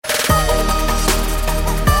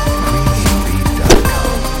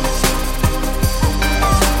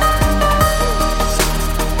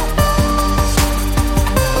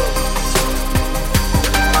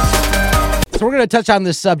going to touch on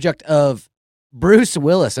this subject of Bruce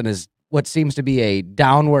Willis and his what seems to be a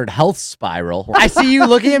downward health spiral. I see you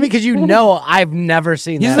looking at me because you know I've never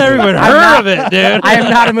seen that. He's never movie. even heard of it, dude. I am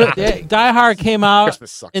not a movie. Die Hard came out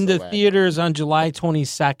into so bad. theaters on July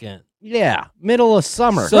 22nd. Yeah, middle of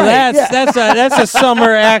summer. So that's a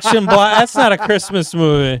summer action block. That's not a Christmas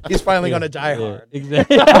movie. He's finally going to die hard.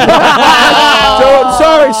 Exactly. Sorry.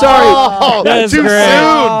 Oh, That's too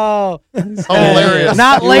great. soon. Hilarious.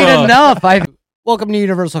 Not late Whoa. enough. Welcome to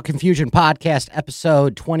Universal Confusion Podcast,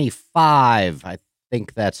 episode 25. I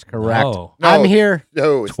think that's correct. No. I'm here.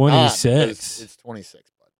 No, it's 26. Not. It's 26.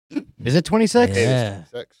 Is it 26? Yeah. It's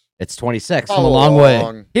 26. It's 26. Follow a long way.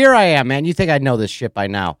 along. Here I am, man. You think I'd know this shit by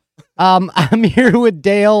now. I'm here with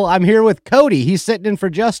Dale. I'm here with Cody. He's sitting in for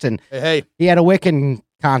Justin. Hey. He had a Wiccan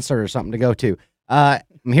concert or something to go to. I'm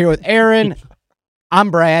here with Aaron. I'm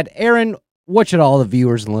Brad. Aaron, what should all the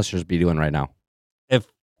viewers and listeners be doing right now? If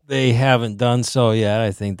they haven't done so yet,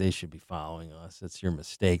 I think they should be following us. It's your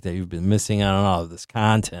mistake that you've been missing out on all of this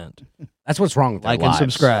content. That's what's wrong with their Like and lives.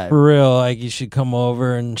 subscribe. For real, like you should come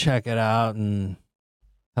over and check it out and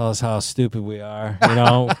tell us how stupid we are. You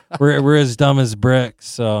know, we're as dumb as bricks.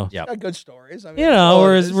 So Yep. Got good stories. I mean, you know,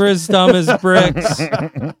 we're as dumb as bricks.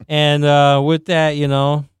 And with that, you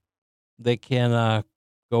know, they can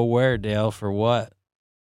go where, Dale, for what?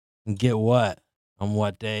 And get what? On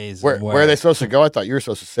what days? Where and are they supposed to go? I thought you were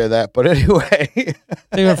supposed to say that, but anyway.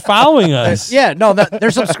 They were following us. Yeah, no,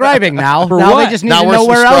 they're subscribing now. For now what? they just need Now to we're know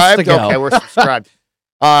where else to subscribed? go. Okay, we're subscribed.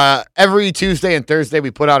 Every Tuesday and Thursday,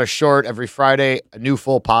 we put out a short. Every Friday, a new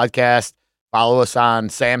full podcast. Follow us on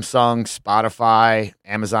Samsung, Spotify,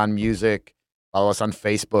 Amazon Music. Follow us on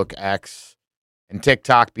Facebook, X, and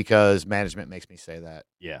TikTok because management makes me say that.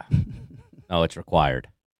 Yeah. No, it's required.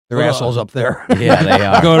 They're assholes up there. Yeah, they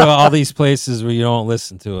are. Go to all these places where you don't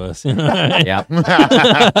listen to us. Yep.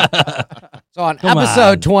 So on Come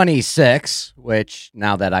episode on. 26, which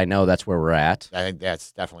now that I know that's where we're at. I think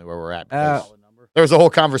that's definitely where we're at. Because there was a whole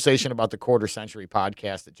conversation about the quarter century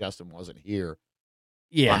podcast that Justin wasn't here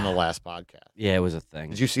on the last podcast. Yeah, it was a thing.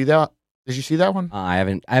 Did you see that? Did you see that one? I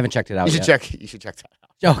haven't checked it out You should yet. check. You should check that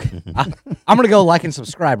out. Okay. I'm going to go like and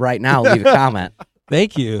subscribe right now. Leave a comment.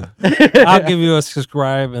 Thank you. I'll give you a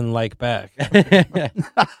subscribe and like back.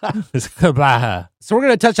 Goodbye. So we're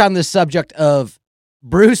going to touch on this subject of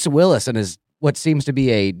Bruce Willis and his what seems to be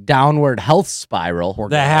a downward health spiral.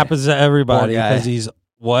 That happens to everybody Poor guy. because he's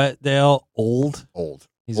what, Dale? Old? Old.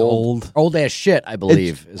 He's old. Old ass shit, I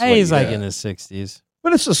believe. is Hey, what he's you like said. in his 60s.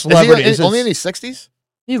 But it's a Is celebrity. he only in his 60s?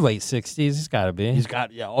 He's late 60s. He's got to be. He's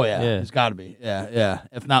got, Yeah. He's got to be. Yeah.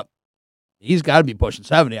 If not, he's got to be pushing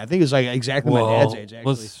 70. I think it's like exactly my dad's age,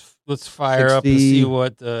 actually. Let's fire up and 60. see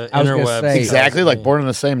what the I was gonna interwebs say- Exactly, like born on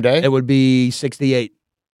the same day? It would be 68.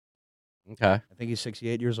 Okay. I think he's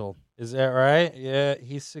 68 years old. Is that right? Yeah,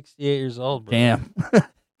 he's 68 years old, bro. Damn.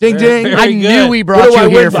 Ding, Very- ding. very I good. knew we What brought do I you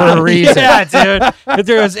here win for by? a reason. Yeah, dude. If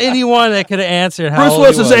there was anyone that could have answered how Bruce old he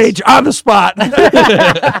Willis's was. age on the spot.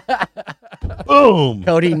 Boom.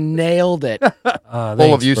 Cody nailed it.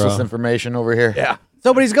 Full of useless information over here. Yeah.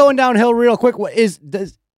 So, but he's going downhill real quick. Is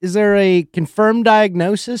there a confirmed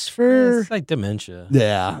diagnosis for? It's like dementia.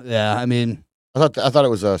 Yeah. I mean, I thought it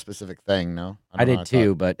was a specific thing, no? I don't know, did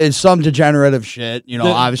too, but it's some degenerative shit, you know,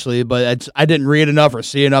 The- obviously, but I didn't read enough or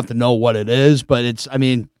see enough to know what it is, but it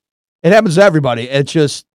happens to everybody. It's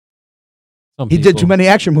just, Some he did people. too many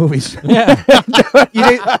action movies. Yeah. you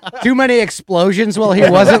did too many explosions while he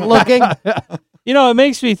wasn't looking. You know, it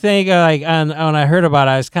makes me think like when I heard about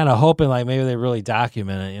it, I was kind of hoping like maybe they really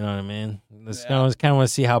document it. You know what I mean? This kind of want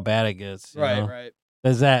to see how bad it gets. you know? Right.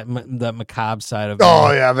 There's that macabre side of it.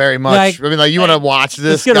 Oh, yeah, very much. Like- I mean, like, you want to watch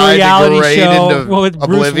Let's this get a guy reality degrade show into with Bruce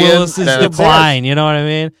oblivion? Willis's Then it's- decline. You know what I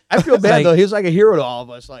mean? I feel bad, like- though. He's like a hero to all of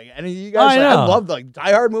us. Like, any of you guys, I I know. love, like,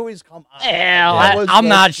 Die Hard movies. Come on. Hell, That was I'm so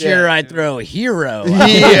not shit, sure I'd dude. throw a hero.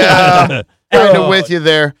 Yeah, kind of with you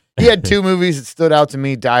there. He had two movies that stood out to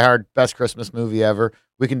me. Die Hard, best Christmas movie ever.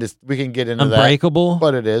 We can get into Unbreakable. that,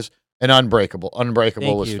 but it is. And Unbreakable. Unbreakable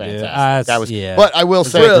Thank was you, dude. fantastic. That was, yeah. but I will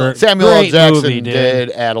say, Great- Samuel L. great Jackson movie, dude. did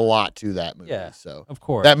add a lot to that movie. Yeah. So Of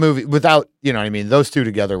course. that movie, without, you know what I mean, those two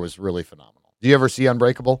together was really phenomenal. Do you ever see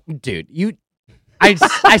Unbreakable? Dude,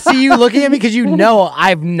 I see you looking at me because you know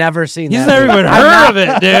I've never seen He's that. never movie. even I'm heard not- of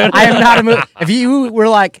it, dude. I am not a movie. If you were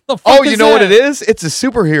like, Oh, you know what it is? It's a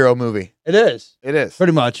superhero movie. It is. It is.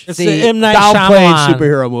 Pretty much. It's See, the M. Night Downplayed Shyamalan.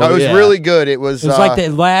 superhero movie. No, it was yeah. really good. It was, It was like the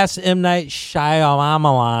last M. Night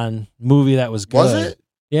Shyamalan movie that was good. was it?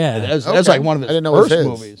 Yeah. That's Okay. like one of I his didn't know it was first his.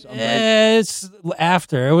 movies. I'm like, It's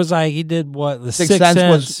after. It was like he did what? The Sixth Sixth Sense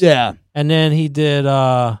Sense. was, yeah. And then he did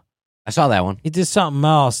I saw that one. something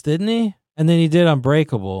else, didn't he? And then he did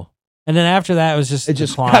Unbreakable. And then after that, it was just It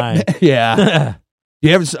just decline. yeah.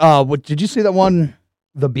 You ever? What did you see that one?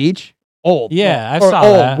 The Beach. Old. Yeah, I Or saw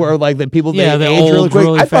old, that. Where like the people Yeah, they they age really old quick.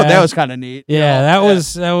 really I thought that fast. was kind of neat. Yeah, you know? that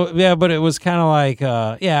was yeah, but it was kind of like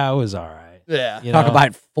it was all right. Yeah. You Talk know?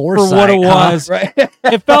 about for foresight. what it huh? was. Right.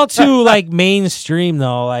 It felt too like mainstream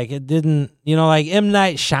though. Like it didn't, like M.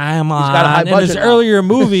 Night Shyamalan got a high and his budget now. earlier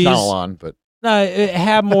movies. Shyamalan, but No, it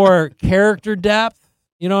had more character depth.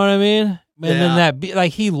 You know what I mean? And then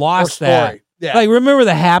he Or lost story. that. Yeah. Like, remember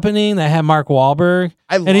The Happening that had Mark Wahlberg?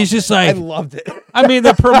 And he's just like, I loved it. I mean,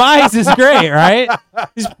 the premise is great, right?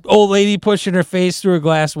 This old lady pushing her face through a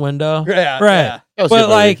glass window. Yeah. Right. Yeah. that was a But good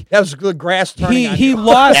movie. like, That was good grass turning. on he you.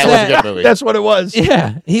 lost that was a that. good movie. That's what it was.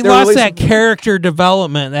 Yeah, he They're lost that releasing- character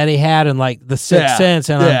development that he had in like The Sixth Sense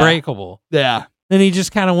and Yeah. Unbreakable. Yeah. Then he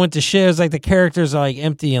just kind of went to shit. It was like the characters are like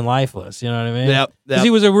empty and lifeless. You know what I mean? Yep. Because he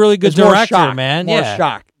was a really good It's more director, shock, man. More yeah.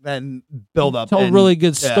 shock than build up. Told and- really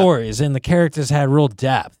good yeah. stories, and the characters had real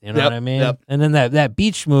depth. You know Yep, what I mean? yep. And then that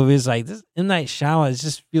beach movie is like this. M. Night Shyamalan, it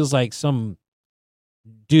just feels like some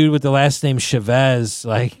dude with the last name Chavez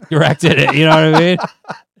like directed it. You know what I mean?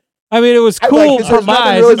 I mean, it was I cool like it. There's nothing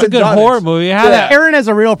premise. really It's a been good done. horror It's- movie. How Yeah. that? Aaron has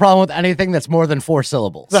a real problem with anything that's more than 4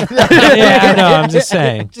 syllables. Yeah, I know. I'm just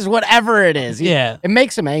saying. Just whatever it is. Yeah, It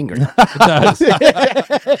makes him angry. it does.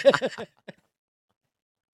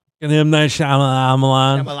 And M. Night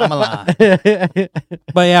Shyamalan.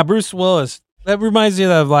 But yeah, Bruce Willis. That reminds me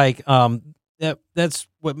of like that's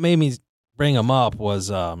what made me bring him up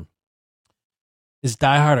was is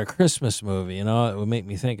Die Hard a Christmas movie? You know, it would make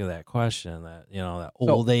me think of that question, that that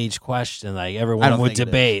old age question, like I everyone don't would think it is.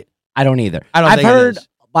 debate. I don't either. I don't I've think it heard is.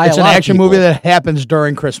 by It's a an lot of action people- movie that happens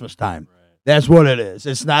during Christmas time. That's what it is.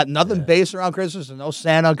 It's not nothing based around Christmas and no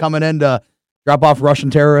Santa coming in to drop off Russian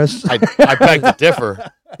terrorists. I beg to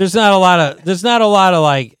differ. There's not a lot of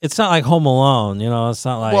like, it's not like Home Alone, it's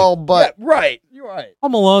not like Well, but right. You're right.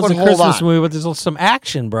 Home Alone's but a hold Christmas on. movie, but there's some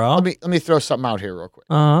action, bro. let me throw something out here real quick.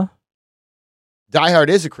 Uh-huh. Die Hard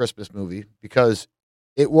is a Christmas movie because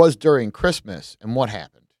it was during Christmas, and what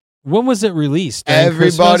happened? When was it released? During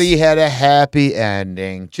Everybody Christmas? had a happy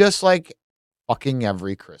ending, just like fucking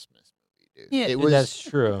every Christmas movie, dude. Yeah, it was that's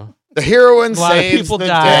true. the heroine A lot of saves people the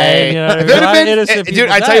died, day. you know what I If mean? it A lot of had been, innocent dude,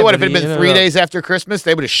 people I tell you died, what, if it but had been you 3 know. days after Christmas,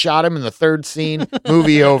 they would have shot him in the third scene.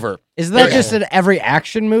 Movie over. Is that Yeah. just in every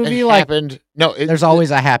action movie? It Like, happened. No, there's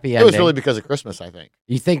always a happy It ending. was really because of Christmas, I think.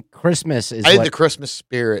 You think Christmas is I think what the Christmas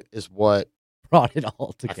spirit is what brought it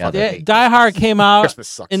all fucking together? Yeah, hate Die Hard came out Christmas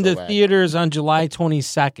sucks into so bad. theaters on July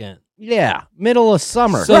 22nd. Yeah, middle of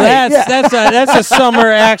summer. So that's a summer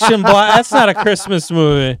action block. That's not a Christmas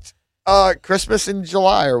movie. Christmas in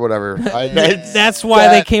July or whatever. That's why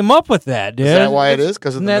they came up with that, dude. Is that why it is?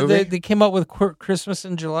 Because of Isn't the that- movie? they came up with Christmas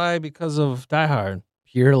in July because of Die Hard.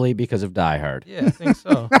 Purely because of Die Hard. Yeah, I think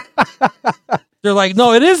so. They're like,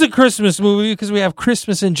 no, it is a Christmas movie because we have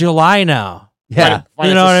Christmas in July now. Yeah. Fine,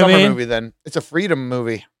 You know it's a what I summer mean? movie then. It's a freedom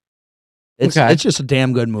movie. Okay. It's just a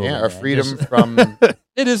damn good movie. Yeah, or man. freedom Just- from.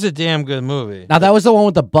 It is a damn good movie. Now, that was the one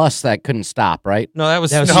with the bus that couldn't stop, right? No, that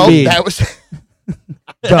was That was No, Speed. that was.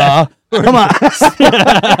 Duh. Come on.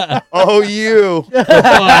 Oh, you.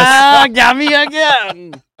 Got me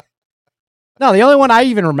again. No, the only one I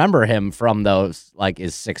even remember him from those, like,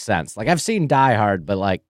 is Sixth Sense. Like, I've seen Die Hard, but,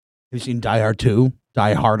 like, Have you seen Die Hard 2?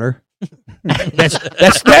 Die Harder. that's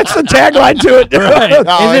the tagline to it. Dude. Right.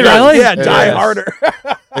 No, Is it really? Yeah, It Die is. Harder.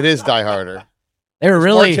 It is Die Harder. they were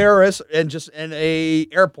Really really. terrorists and just in a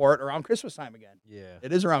airport around Christmas time again. Yeah.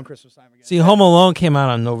 It is around Christmas time again. See, Home Alone came out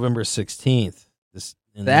on November 16th.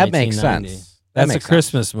 In That makes 1990. sense. That That's a makes sense.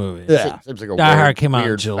 Christmas movie. Yeah. Seems like a Die weird, Hard came out in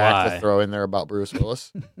weird fact July. to throw in there about Bruce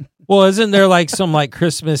Willis. Well, isn't there like some like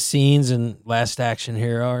Christmas scenes in Last Action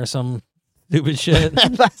Hero or some stupid shit?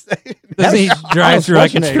 Doesn't he drive through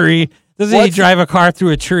like a Schwarzenegger. tree? Doesn't he What's- drive a car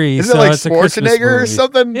through a tree? Isn't so it like it's a Christmas Schwarzenegger or movie.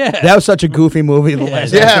 something? Yeah. That was such a goofy movie. The Yeah.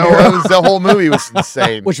 last Yeah, Action well, Hero. it was, the whole movie was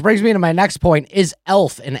insane. Which brings me to my next point. Is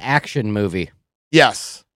Elf an action movie?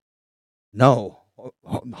 Yes. No.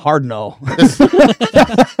 Hard no.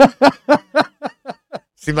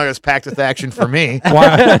 Seemed like it was packed with action for me.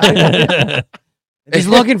 Why? He's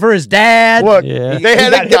looking for his dad. Look, Yeah. they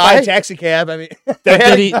had He got a hit by guy. a taxi cab. I mean, They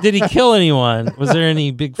had, did he kill anyone? Was there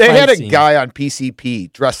any big they fight had a scenes? guy on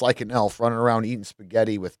PCP dressed like an elf running around eating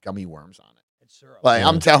spaghetti with gummy worms on it. Like, Yeah.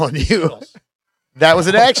 I'm telling you, that was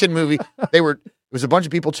an action movie. It was a bunch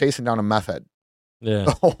of people chasing down a meth head. Yeah.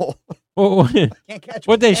 Oh. Well, Can't catch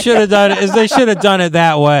what me. they should have done is they should have done it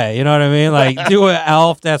that way. You know what I mean? Like do an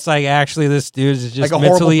elf that's like actually this dude is just Like a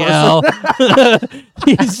horrible mentally ill.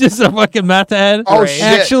 He's just a fucking meth head. Oh, shit.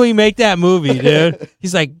 Actually make that movie, dude.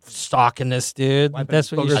 He's like stalking this dude. Wiping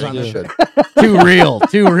That's what you boogers I should think do. you should. Too real.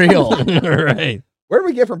 Too real. Right. Where did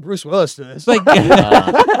we get from Bruce Willis to this? It's like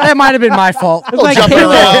That might have been my fault. it's like jumping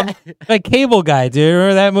cable, around. like Cable Guy, dude.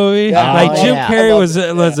 Remember that movie? Yeah. Like Oh, Jim yeah. Carrey I was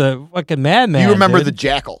loved it, a fucking madman. You remember dude. the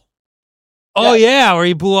Jackal? Oh yeah, where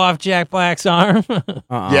he blew off Jack Black's arm.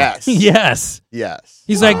 Yes. Yes. Yes.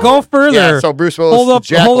 He's like, go further. Yeah, so Bruce Willis, hold up, the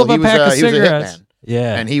Jackal, hold up a he was, pack of he was a cigarettes. hitman.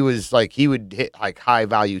 Yeah. And he was like, he would hit like high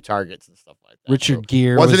value targets and stuff like that. Richard So,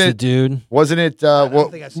 Gere wasn't was the it- dude. Wasn't it? I don't Well,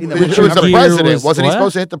 think I've seen that it movie. was the Gere president. was Wasn't he what?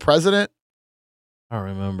 supposed to hit the president? I don't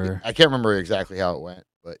remember. I can't remember exactly how it went,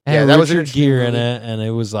 but It yeah, had that was an Richard interesting Gere in movie. it, and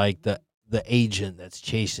it was like the agent that's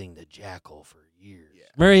chasing the Jackal for years. Yeah.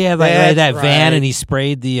 Remember he had like That's that van, right. and he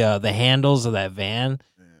sprayed the handles of that van,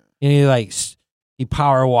 and he like he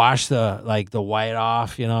power washed the white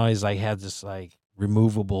off. You know, he's like had this like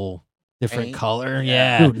removable different Paint? color.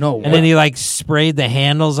 Yeah. Yeah. Dude, no. And then he like sprayed the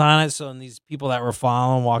handles on it, so and these people that were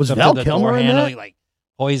following walked Was up Val to the Kilmer door in handle, that? he like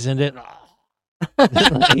poisoned it.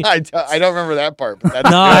 I don't remember that part. But that's No,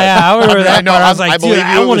 good. yeah, I remember that know. part. I was like, I believe dude,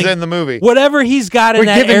 I you it was wanna- in the movie. Whatever he's got in We're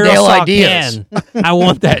that giving Dale aerosol ideas. can, I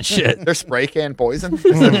want that shit. There's spray can poison.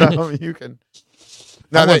 You can.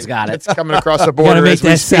 No, Someone's got it. It's coming across the You border. gotta make as we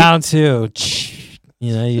that speak. sound too.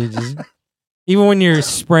 You know, you just even when you're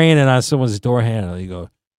spraying it on someone's door handle, you go.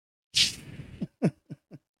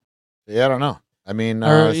 Yeah, I don't know. I mean,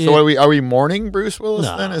 Or, so yeah. what are we mourning Bruce Willis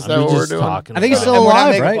Nah, then? Is I'm that what we're just doing? talking I think he's about still it. We're not alive,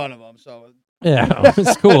 making right? fun of him, so Yeah,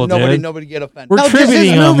 it's cool, nobody dude. get offended. We're No, just his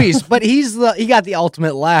tributing him. movies, but he got the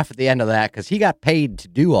ultimate laugh at the end of that because he got paid to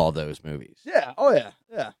do all those movies. Yeah. Oh yeah.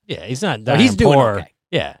 Yeah. Yeah, he's not So dying he's doing poor. okay.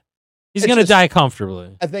 Yeah, he's It's gonna just- die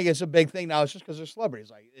comfortably. I think it's a big thing now. It's just because they're celebrities.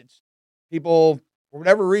 Like it's people for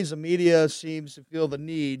whatever reason, media seems to feel the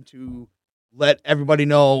need to let everybody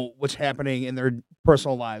know what's happening in their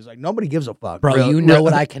personal lives. Like nobody gives a fuck, Bro, Real- you know real-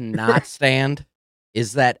 what I cannot stand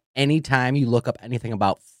is that anytime you look up anything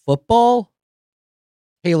about football,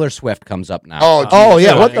 Taylor Swift comes up now. Oh,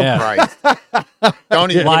 yeah, what the Yeah. Christ?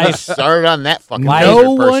 Don't even get me started on that fucking no major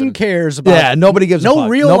one person. cares about Yeah, nobody gives a no fuck.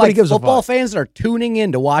 real Nobody like, gives a football fuck. fans that are tuning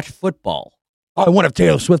in to watch football. Oh, I wonder if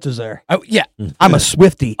Taylor Swift is there. Oh yeah. I'm a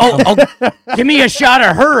Swiftie. Oh, give me a shot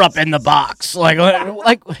of her up in the box. Like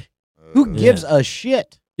who gives a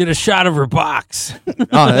shit? Get a shot of her box.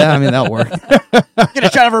 Oh, yeah, I mean that'll work. Get a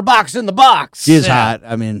shot of her box in the box. She is Yeah. hot.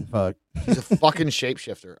 I mean, fuck. She's a fucking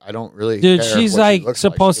shapeshifter. I don't really Dude, care she's what like she looks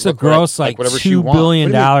supposed She to look gross like whatever she $2 wants.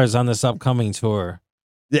 billion What do you mean? on this upcoming tour.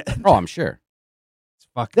 Yeah, Oh, I'm sure. It's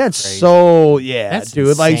fucking that's crazy. so yeah, That's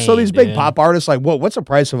dude. Like so, insane, these big dude. pop artists, like what's the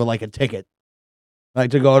price of it? Like a ticket,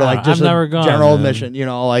 like to go to like I've just never a gone, general man. admission. You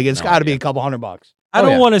know, like it's No got to be idea. a couple $100. I Oh,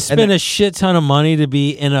 don't yeah. want to spend then- a shit ton of money to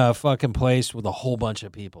be in a fucking place with a whole bunch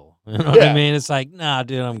of people. You know what Yeah. I mean? It's like, nah,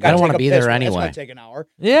 dude, I'm I good. don't Gotta wanna take a be there piss, man. anyway. That's gonna take an hour.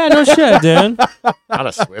 Yeah, no shit, dude. Not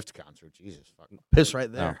a Swift concert. Jesus fucking. Piss right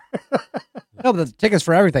there. No, but the tickets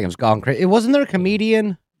for everything has gone crazy. It wasn't there a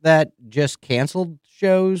comedian that just canceled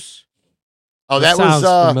shows? Oh, that sounds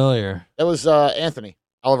was familiar. Anthony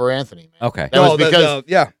Oliver Anthony. Man. Okay. That was the- because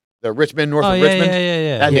yeah, the Richmond, North Oh, of yeah, Richmond.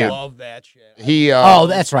 yeah. That Yeah. dude. love that shit. He. Oh,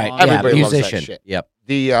 that's right. Yeah, everybody loves that musician. shit. Yep.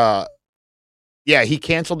 The yeah, he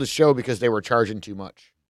canceled the show because they were charging too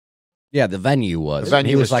much. Yeah, the venue was. The venue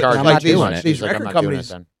he was was like, charged I'm like not these- doing it. These He's like, record I'm not doing it companies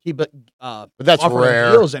then. keep But that's offering him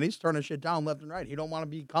rare. deals, and he's turning shit down left and right. He don't want to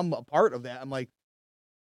become a part of that. I'm like,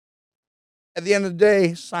 at the end of the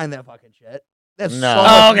day, sign that fucking shit. That's No. so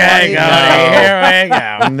much money. Here we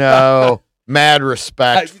go. No, mad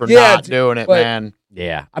respect for yeah, not doing it, but- man.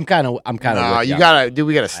 Yeah, I'm kind of. No, with you on gotta, dude.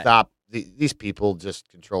 We gotta stop. These people just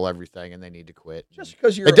control everything, and they need to quit. Just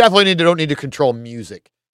because you're They definitely don't need to control music.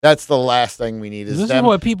 That's the last thing we need. This Is is them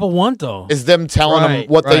what people want, though. is them telling them Right,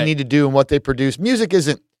 what they right. need to do and what they produce. Music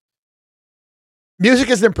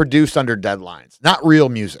isn't produced under deadlines. Not real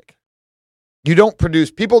music. You don't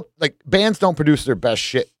produce people like bands don't produce their best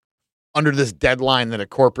shit under this deadline that a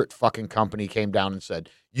corporate fucking company came down and said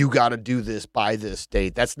you got to do this by this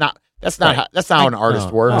date. That's not Right. how an artist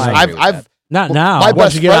No, works. no, I agree with I've that. Not Well, now. my once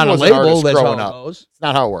best you get friend on a was an label, artist that's how growing it up. goes. It's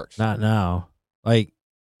not how it works. Not now. Like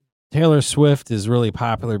Taylor Swift is really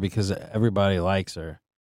popular because everybody likes her,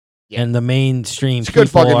 Yeah. and the mainstream She's a good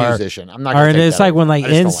people fucking are. musician. I'm not. Or Gonna take it's that like away. when like I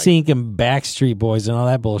just don't like it. NSYNC and Backstreet Boys and all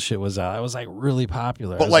that bullshit was out. It was like really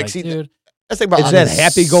popular. But, I was like, see, dude, That's the thing about It's on that this-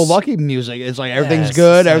 happy-go-lucky music. It's like everything's it's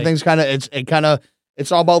good. like- Everything's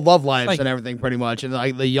it's all about love lives like- and everything, pretty much. And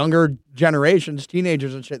like the younger generations,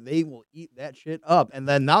 teenagers and shit, they will eat that shit up. And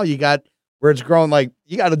then now you got where it's grown. Like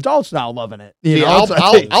you got adults now loving it. You See, know, it's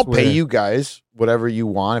like, I'll pay weird. you guys whatever you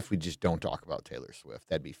want if we just don't talk about Taylor Swift.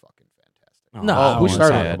 That'd be fucking fantastic. No, Oh, I who won't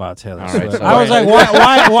started talk it? about Taylor All Swift. right, so I was wait.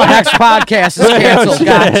 like, why Next podcast is canceled.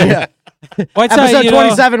 Gotcha. Why tell Episode you,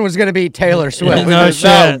 27 was going to be Taylor Swift. No Oh,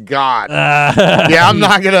 shit. God. Yeah, I'm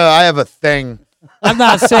not gonna. I have a thing. I'm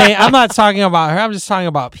not talking about her. I'm just talking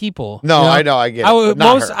about people. No, you know? I know. I get it. I would, but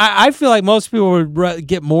not most her. I feel like most people would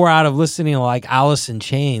get more out of listening to like Alice in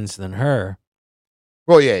Chains than her.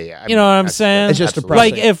 Well, yeah. You know what I'm that's- saying? It's just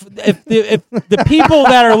absolutely. depressing. Like if the people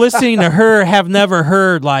that are listening to her have never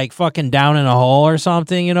heard like fucking Down in a Hole or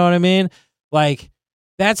something, you know what I mean? Like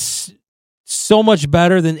that's so much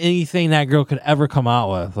better than anything that girl could ever come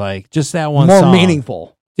out with. Like just that one more song.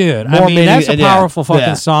 meaningful. Dude, More I mean, that's a meaning- yeah, powerful fucking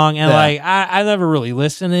yeah, song. And yeah. like, I never really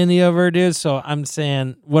listened to any of her, dude. So I'm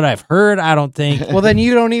saying what I've heard, I don't think. Well, then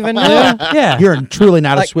you don't even know. Yeah. You're truly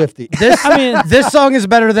not a Like, Swiftie. I mean, This song is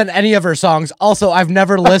better than any of her songs. Also, I've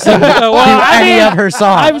never listened to I any mean, of her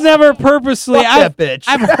songs. I've never purposely, Fuck that bitch.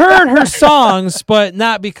 I've heard her songs, but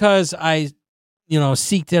not because I,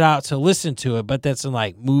 seeked it out to listen to it, but that's in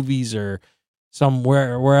like movies or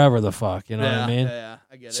somewhere, wherever the fuck, you know what I mean? Yeah,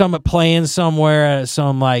 I get it. Some playing somewhere at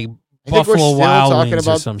some like I think we're Buffalo still Wild talking Wings or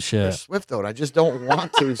about some Taylor shit. Swift, though. And I just don't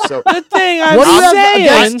want to. So The thing I'm What do you have saying,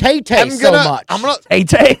 against Tay-Tay so much? I'm gonna. Hey,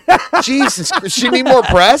 Tay. Jesus, does she need more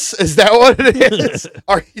press? Is that what it is?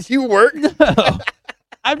 Are you work?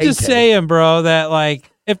 I'm just saying, bro, that like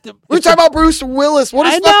if the We're talking about Bruce Willis. What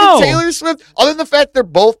is I fucking know. Taylor Swift? Other than the fact they're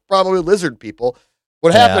both probably lizard people.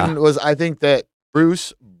 What Yeah. happened was I think that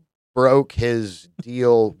Bruce broke his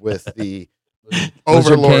deal with the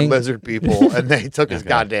overlord King? lizard people, and they took his Okay.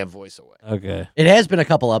 goddamn voice away. okay. It has been a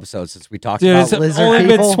couple episodes since we talked Dude, about it's lizard only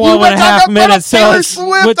people. been 12 and a half talking about minutes, so Taylor it's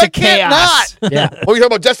Swift. with I the can't chaos. Yeah. Oh, you talking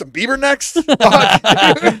about Justin Bieber next?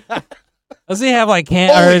 Fuck. Does he have like or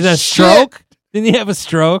Holy is it a shit. stroke? Didn't he have a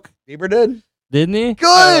stroke? Bieber did. Didn't he?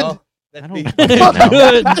 Good. That'd I be- don't fucking know.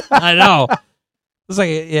 Good. I know. It's like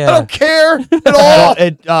I yeah. don't care at Well,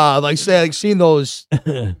 all. it seen those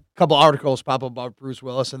couple articles pop up about Bruce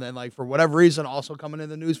Willis, and then like for whatever reason, also coming in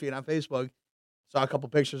the newsfeed on Facebook, saw a couple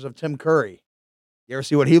pictures of Tim Curry. You ever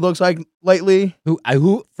see what he looks like lately? Who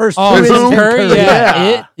first? Oh, who is Tim Tim Curry?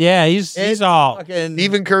 Yeah. Yeah, he's all. Fucking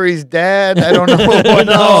Stephen Curry's dad. I don't know. What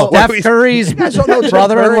No. Steph Curry's You guys don't know Tim Curry?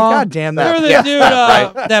 brother-in-law. God damn that! Remember the Yeah, dude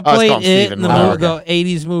right. that I was played calling It Steven. in the Oh, movie,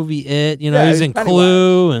 the 80s movie It? You know, Yeah, he's he's in Pennywise.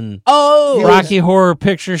 Clue and Oh, He was- Rocky Horror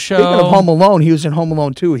Picture Show. Speaking of Home Alone, he was in Home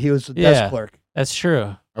Alone 2. He was the desk Yeah. clerk. That's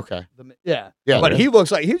true. Okay. Yeah, Yeah. but he looks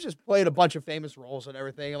like he's just played a bunch of famous roles and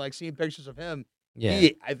everything. And like seeing pictures of him, Yeah.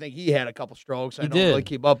 I think he had a couple strokes. I He don't did. really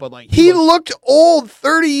keep up, but like He looks- looked old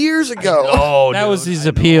 30 years ago. Oh, That was dude, his I know.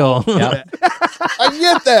 appeal. Yeah. I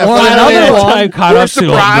get that. Well, but another I mean, one- I caught we're up to him,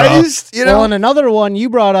 bro. surprised, you know? Well, and another one you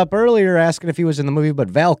brought up earlier, asking if he was in the movie, but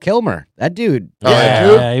Val Kilmer, that dude. Oh, yeah, Yeah,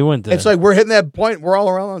 dude. yeah, he went to. It's like we're hitting that point. We're all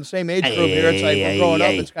around on the same age group here. It's like we're growing up.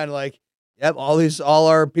 Ay. It's kind of like, yep, all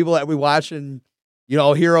our people that we watch and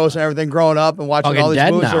heroes and everything growing up and watching Fucking all these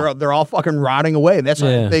dead movies, now. they're all fucking rotting away. And that's what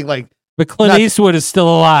Yeah. I think. Like, but Clint not- Eastwood is still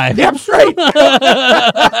alive. damn straight.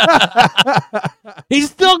 He's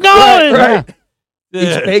still going. Right.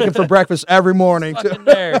 Eats Dude. bacon for breakfast every morning. Too. Fucking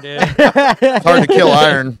there, dude. It's hard to kill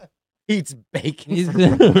iron. Eats bacon. He's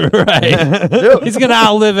right. He's gonna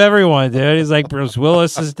outlive everyone, dude. He's like Bruce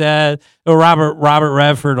Willis is dead. Or Robert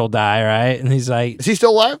Redford will die, right? And he's like, Is he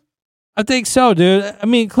still alive? I think so, dude. I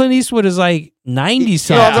mean, Clint Eastwood is like 90 No,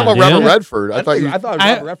 something. I'm talking about dude. Robert Redford. I thought you. I thought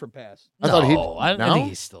I- Robert Redford passed. I thought he. No, I no? think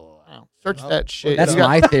he's still alive. Wow. Search that shit. That's You got-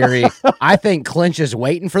 my theory. I think Clinch is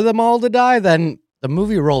waiting for them all to die. Then the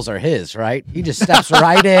movie roles are his, right? He just steps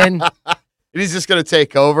right in, He's just gonna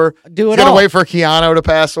take over. do He's it gonna all. wait for Keanu to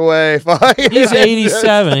pass away. He's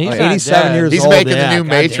 87. He's Oh, not 87 dead. years He's old, making yeah, the new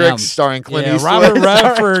goddamn. Matrix starring Clint Yeah, Eastwood. Robert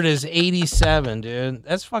Redford is 87, dude.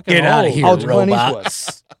 That's fucking Get old. out of here, Oh, it's Clint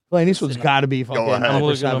robots. Clint Eastwood's got to be fucking Go ahead. I'm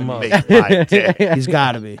over looking him 70. up. Make my day. He's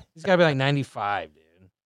got to be. He's got to be like 95, dude.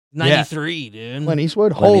 93, dude. Clint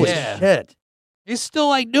Eastwood? Clint Holy Eastwood. shit. He's still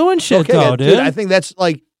like doing shit, Okay, though, dude. I think that's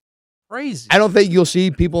like, Crazy. I don't think you'll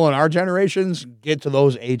see people in our generations get to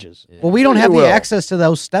those ages. Well, we don't have You the will. access to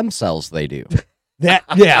those stem cells they do.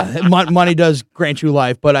 Money does grant you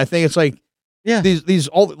life, but I think it's like, Yeah. these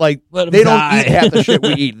old, like, Let 'em they don't die. eat half the shit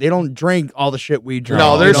we eat. They don't drink all the shit we drink.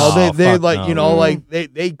 No, there's- they fuck like, no. like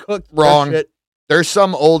they cook their Wrong. shit There's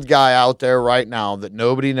some old guy out there right now that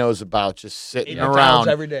nobody knows about, just sitting 8 times around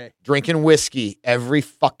every day. drinking whiskey every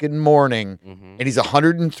fucking morning, Mhm. and he's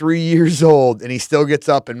 103 years old, and he still gets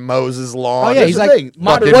up and mows his lawn. Oh, yeah, There's he's a like, thing.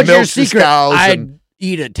 Fucking what's your milks his secret? cows I and-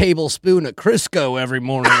 eat a tablespoon of Crisco every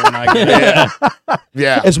morning when I get up.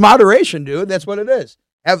 yeah. It's moderation, dude. That's what it is.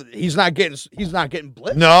 He's not getting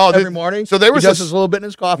blitzed No, every morning. So there was he does this- his little bit in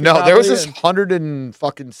his coffee. No, there was probably, this 100 and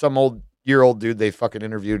fucking some old dude they fucking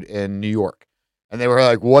interviewed in New York. And they were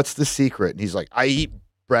like, what's the secret? And he's like, I eat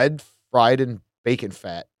bread fried in bacon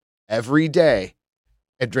fat every day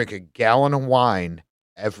and drink a gallon of wine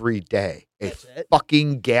every day. That's it.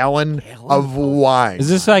 Fucking gallon of wine. Is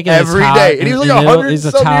this like an every day? And he was like 100 He's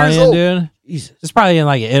some years Italian, old. dude. Jesus. It's probably in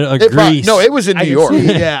like It Greece. no, it was in I New can York. see,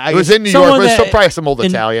 yeah, It was in New York, Someone but it's that- probably some old in-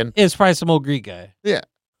 Italian. It's probably some old Greek guy. Yeah.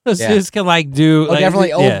 This can like do Well,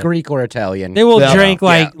 definitely old yeah. Greek or Italian. They will Yeah. drink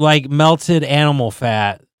Yeah. like melted animal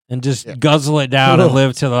fat and just Yeah. guzzle it down and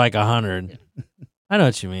live to like 100. I know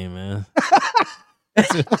what you mean, man.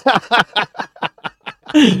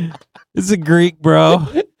 It's a Greek, bro.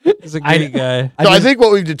 It's a Greek guy. So I think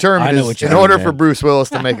what we've I determined know is what you in mean, order man. for Bruce Willis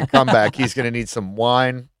to make a comeback, he's going to need some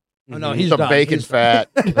wine, Oh, no, he's some done. bacon He's fat.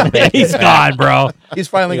 He's gone, bro. He's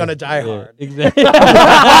finally going to die hard. Exactly. Sorry.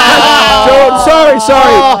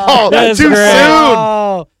 Oh, That's too great.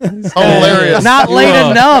 Oh, Hilarious. not late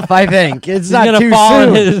Whoa. enough, I think. It's He's not gonna too fall soon.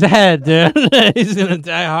 on his head, dude. He's gonna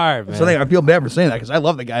die hard, man. So I feel bad for saying that because I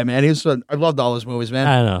love the guy, man. I loved all his movies, man.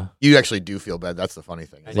 I know. You actually do feel bad. That's the funny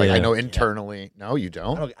thing. It's like Yeah. I know internally. No, you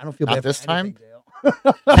don't. I don't feel Not bad this for time? anything,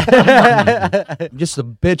 Dale. I'm just a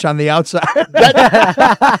bitch on the outside.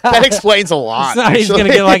 That explains a lot. It's not he's gonna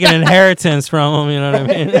actually. get like an inheritance from him. You know what I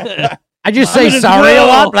mean? I just I'm say in his sorry a will.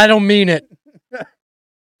 lot, but I don't mean it.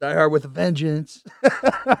 Die hard with a vengeance.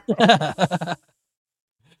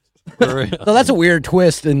 For real. So that's a weird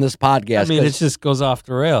twist in this podcast. I mean, it 'cause just goes off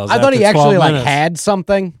the rails. I thought he after actually 12 like minutes. had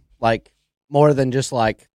something like more than just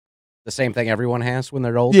like the same thing everyone has when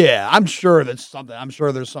they're old. Yeah, I'm sure that's something. I'm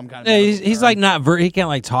sure there's some kind of. Yeah, medical he's term. like not. He can't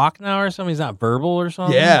like talk now or something. He's not verbal or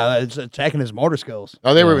something. Yeah, it's attacking his motor skills.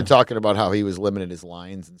 Oh, they were Yeah. even talking about how he was limiting his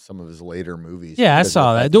lines in some of his later movies. Yeah, I because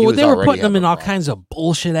saw of that. He Dude, was they were already putting him in having all problems. kinds of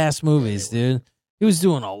bullshit ass movies, dude. He was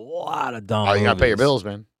doing a lot of dumb. Oh, you gotta pay your movies. bills,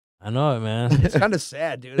 man. I know it, man. It's kind of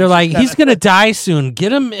sad, dude. They're It's like, just he's gonna die soon.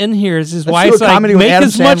 Get him in here. As his Let's wife's do a like, comedy with make Adam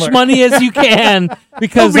as much Sandler." money as you can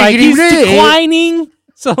because like he's declining.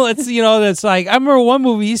 So let's that's like I remember one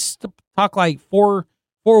movie he used to talk like four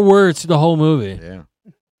words the whole movie. Yeah.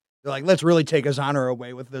 They're like, let's really take his honor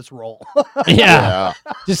away with this role. Yeah,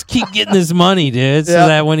 just keep getting his money, dude, so Yeah.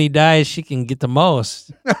 that when he dies, she can get the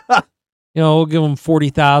most. We'll give him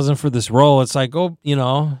 40,000 for this role. It's like,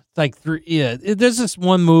 it's like three. Yeah, there's this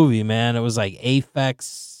one movie, man. It was like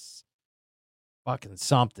Aphex, fucking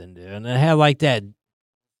something, dude, and it had like that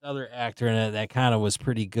other actor in it that kind of was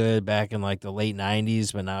pretty good back in like the late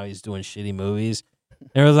 90s, but now he's doing shitty movies.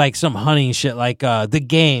 There was like some hunting shit, like The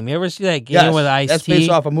Game. You ever see that game Yes, with Ice-T? that's based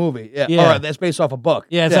off a movie. Yeah. Yeah. All right, that's based off a book.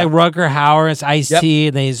 Yeah, it's like Rutger Hauer, it's Ice-T,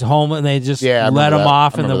 Yep. and he's home, and they just Yeah, I let remember him that.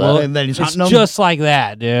 off I in the remember that. woods. And then he's It's hunting 'em? just like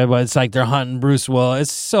that, dude. But it's like they're hunting Bruce Willis.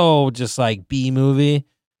 It's so just like B movie,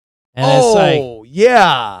 and it's like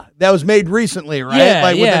yeah, that was made recently, right? yeah,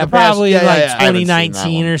 like within yeah, the past- probably yeah, like yeah, yeah. I haven't seen that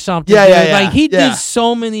 2019 one. or something. Yeah, yeah, dude. yeah, Like he yeah. did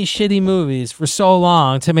so many shitty movies for so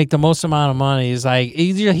long to make the most amount of money. He's like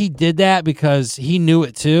either he did that because he knew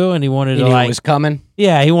it too, and he wanted He to knew like it was coming.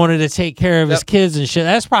 yeah, he wanted to take care of his Yep. kids and shit.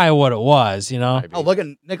 That's probably what it was, you know. Maybe. Oh, look at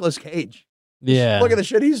Nicolas Cage. Yeah, Look at the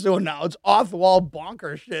shit he's doing now. It's off the wall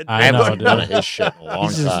bonker shit. I Man, know, haven't done dude. his shit in a long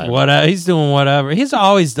He's just time. whatever. He's doing whatever. He's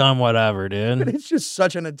always done whatever, dude. It's just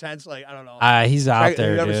such an intense, like, I don't know. He's out Have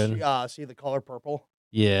there, you ever dude. see The Color Purple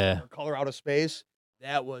Yeah. or Color Out of Space?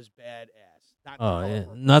 That was badass. Not The Oh Color yeah,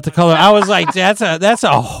 Purple. not the color. I was like, that's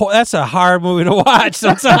a hard movie to watch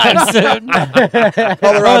sometimes, dude. Color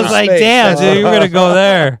I Out was of like, Space. damn, dude, you're gonna go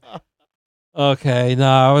there. Okay, no,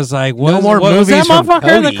 I was like, what No is- more what was that movies from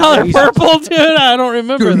motherfucker in the Cody. color Jesus. purple, dude? I don't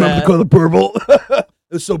remember Do you remember that. The Color Purple?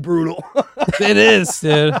 It was so brutal. It is,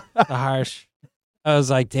 dude. The harsh. I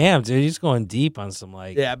was like, damn, dude, he's going deep on some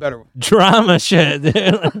like yeah, better. drama shit, dude.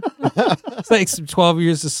 It's like some 12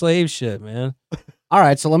 Years a Slave shit, man. All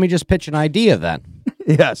right, so let me just pitch an idea then.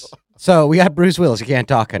 Yes. So we got Bruce Willis. He can't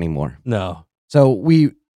talk anymore. No. So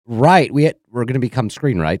we're going to become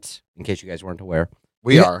screenwrights. In case you guys weren't aware,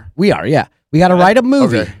 We are. We are. Yeah, we got to write a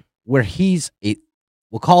movie Okay. where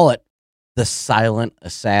we'll call it the silent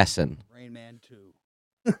assassin. Rain Man 2.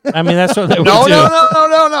 I mean, that's what they would No, do.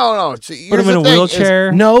 no. See, Put here's him in a the thing is-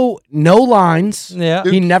 wheelchair. No lines. Yeah.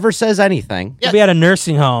 He never says anything. He'll be at a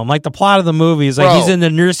nursing home. Like the plot of the movie is like Bro. he's in the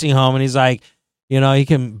nursing home and he's like, he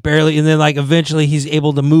can barely, and then like eventually he's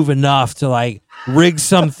able to move enough to like rig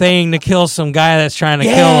something to kill some guy that's trying to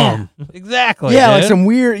kill Yeah. him. Exactly. Yeah, like dude. some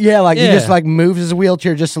weird. Yeah, like he Yeah. just like moves his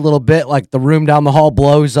wheelchair just a little bit. Like the room down the hall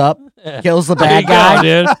blows up, kills the There bad you go, guy.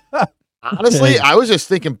 dude. Honestly, I was just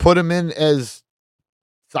thinking put him in as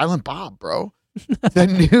Silent Bob, bro. The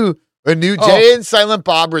new A new Jay and Silent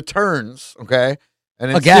Bob returns. Okay,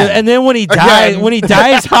 and it's, Again. And then when he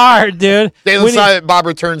dies hard, dude. Jay and Silent Bob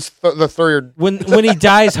returns the third. When he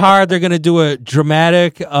dies hard, they're gonna do a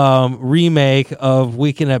dramatic remake of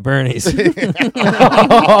Weekend at Bernie's. It's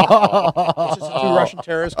just two Russian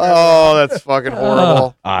terrorists. Oh, that's fucking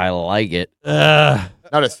horrible. I like it.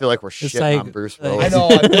 I just feel like we're shitting like- on Bruce like- Willis. I know.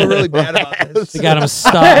 I feel really bad about this. They got him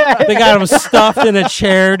stuffed. They got him stuffed in a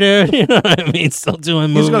chair, dude. You know what I mean? Still doing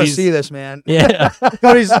movies. He's gonna see this, man. Yeah.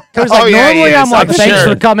 Cody's like, yeah, he normally is, I'm like, I'm thanks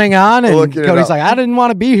sure. for coming on. And Looking it Cody's up. like, I didn't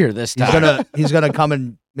want to be here this time. He's gonna come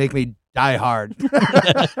and make me die hard.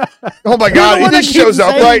 Oh my God, he one that just shows keeps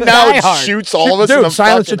up saying right now Die and Hard. shoots all of us in the Dude,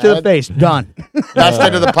 silence it fucking to the head. face. Done. Best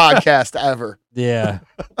end of the podcast ever. Yeah.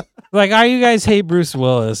 Like, are you guys hate Bruce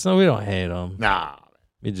Willis? No, we don't hate him. Nah.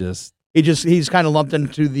 We just He's kind of lumped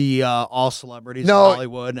into the all celebrities No. in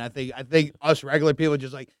Hollywood, and I think us regular people are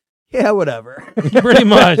just like, yeah, whatever. pretty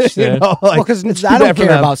much. You Yeah. know, like, Well, because it's I too don't bad for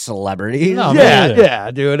care them. about celebrities. No, Yeah, man.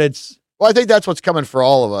 yeah, dude. It's Well, I think that's what's coming for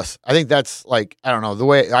all of us. I think that's like, I don't know, the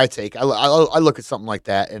way I take, I look at something like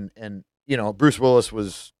that and, you know, Bruce Willis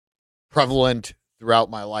was prevalent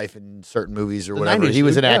throughout my life in certain movies or The whatever. 90s, He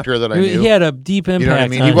was an dude, yeah. actor that I knew. He had a deep impact. You know what I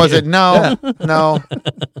mean? on He you. wasn't, no.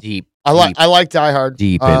 Deep. I like Die Hard.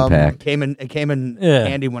 Deep impact. it came in Yeah.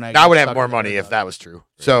 handy when I I would have stuck more in money there. if that was true.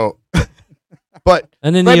 So, but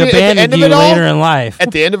And then But he I mean, at the end abandoned of you it all- later in life.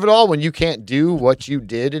 at the end of it all, when you can't do what you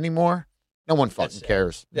did anymore, no one fucking That's it.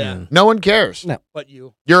 cares. Yeah, No one cares. No. but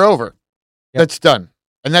you. You're over. Yep. That's done.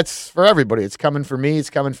 And that's for everybody. It's coming for me. It's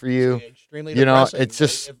coming for you. Extremely You know, depressing. it's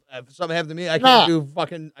just- Like, if something happened to me, I Nah. can't do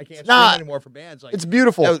fucking. I can't stream Nah. anymore for bands. Like It's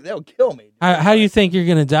beautiful. that would kill me. How do you think you're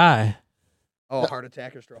gonna die? Oh, heart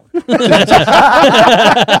attack or stroke. Ain't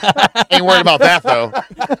worried about that though.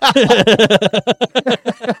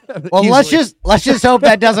 Well, let's Easily. just hope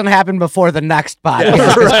that doesn't happen before the next podcast.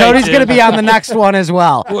 Yeah, 'cause right, Cody's dude. going to be on the next one as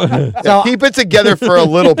well. So Keep it together for a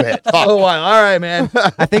little bit. Fuck. Oh, wow. All right, man.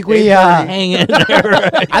 I think we Hang in there.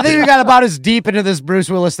 Right? I think we got about as deep into this Bruce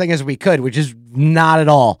Willis thing as we could, which is not at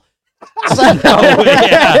all.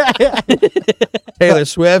 Taylor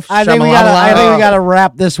Swift. I think we Shyamalan. gotta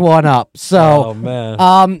wrap this one up. Oh So,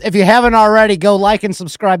 man. if you haven't already, go like and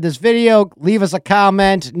subscribe this video. Leave us a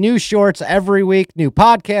comment. New shorts every week, new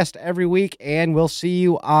podcast every week, and we'll see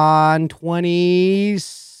you on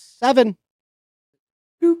 27.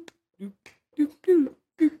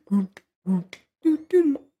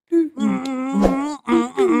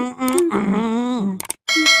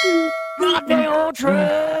 My dang old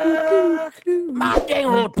truck, my dang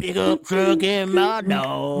old pickup truck, and my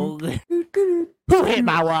dog. Who hit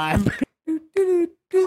my wife?